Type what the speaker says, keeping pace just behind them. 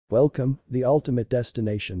Welcome, the ultimate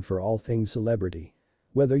destination for all things celebrity.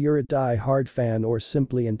 Whether you're a die-hard fan or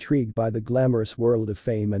simply intrigued by the glamorous world of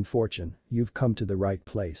fame and fortune, you've come to the right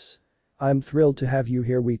place. I'm thrilled to have you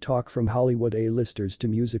here. We talk from Hollywood A-listers to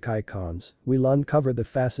music icons. We'll uncover the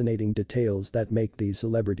fascinating details that make these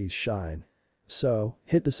celebrities shine. So,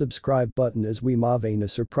 hit the subscribe button as we move in a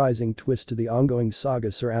surprising twist to the ongoing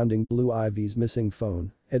saga surrounding Blue Ivy's missing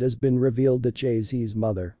phone. It has been revealed that Jay-Z's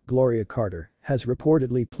mother, Gloria Carter, has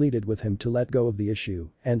reportedly pleaded with him to let go of the issue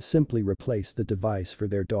and simply replace the device for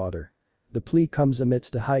their daughter. The plea comes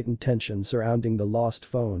amidst a heightened tension surrounding the lost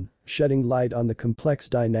phone, shedding light on the complex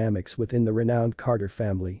dynamics within the renowned Carter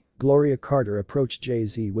family. Gloria Carter approached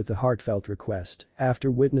Jay-Z with a heartfelt request after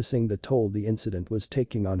witnessing the toll the incident was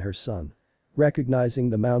taking on her son. Recognizing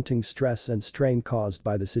the mounting stress and strain caused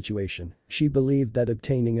by the situation, she believed that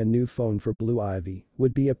obtaining a new phone for Blue Ivy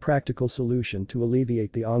would be a practical solution to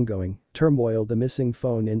alleviate the ongoing turmoil. The missing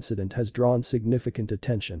phone incident has drawn significant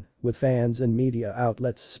attention, with fans and media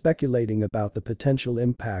outlets speculating about the potential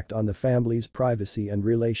impact on the family's privacy and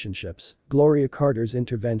relationships. Gloria Carter's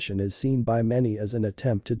intervention is seen by many as an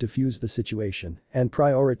attempt to defuse the situation and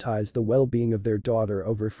prioritize the well-being of their daughter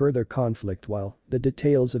over further conflict. While the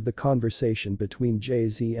details of the conversation between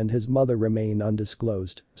Jay-Z and his mother remain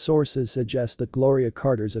undisclosed, sources suggest that Gloria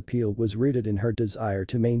Carter's appeal was rooted in her desire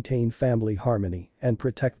to maintain family harmony and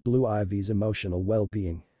protect Blue Ivy's emotional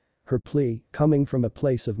well-being. Her plea, coming from a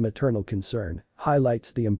place of maternal concern,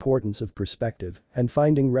 highlights the importance of perspective and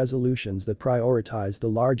finding resolutions that prioritize the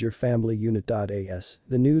larger family unit. As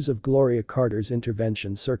the news of Gloria Carter's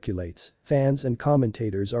intervention circulates, fans and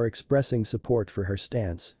commentators are expressing support for her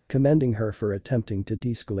stance, commending her for attempting to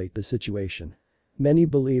de-escalate the situation. Many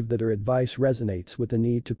believe that her advice resonates with the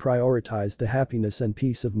need to prioritize the happiness and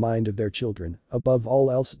peace of mind of their children above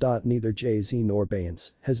all else. Neither Jay-Z nor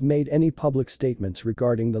Beyoncé has made any public statements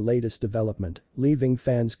regarding the latest development, leaving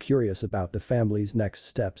fans curious about the family's next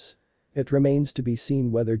steps. It remains to be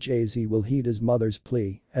seen whether Jay-Z will heed his mother's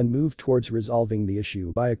plea and move towards resolving the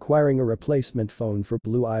issue by acquiring a replacement phone for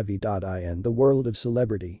Blue Ivy. In the world of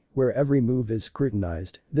celebrity, where every move is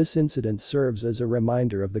scrutinized, this incident serves as a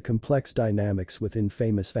reminder of the complex dynamics within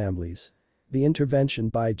famous families. The intervention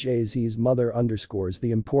by Jay-Z's mother underscores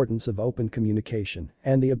the importance of open communication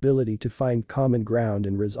and the ability to find common ground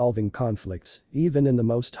in resolving conflicts, even in the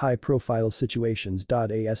most high-profile situations.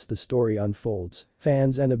 As the story unfolds,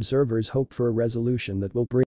 fans and observers hope for a resolution that will bring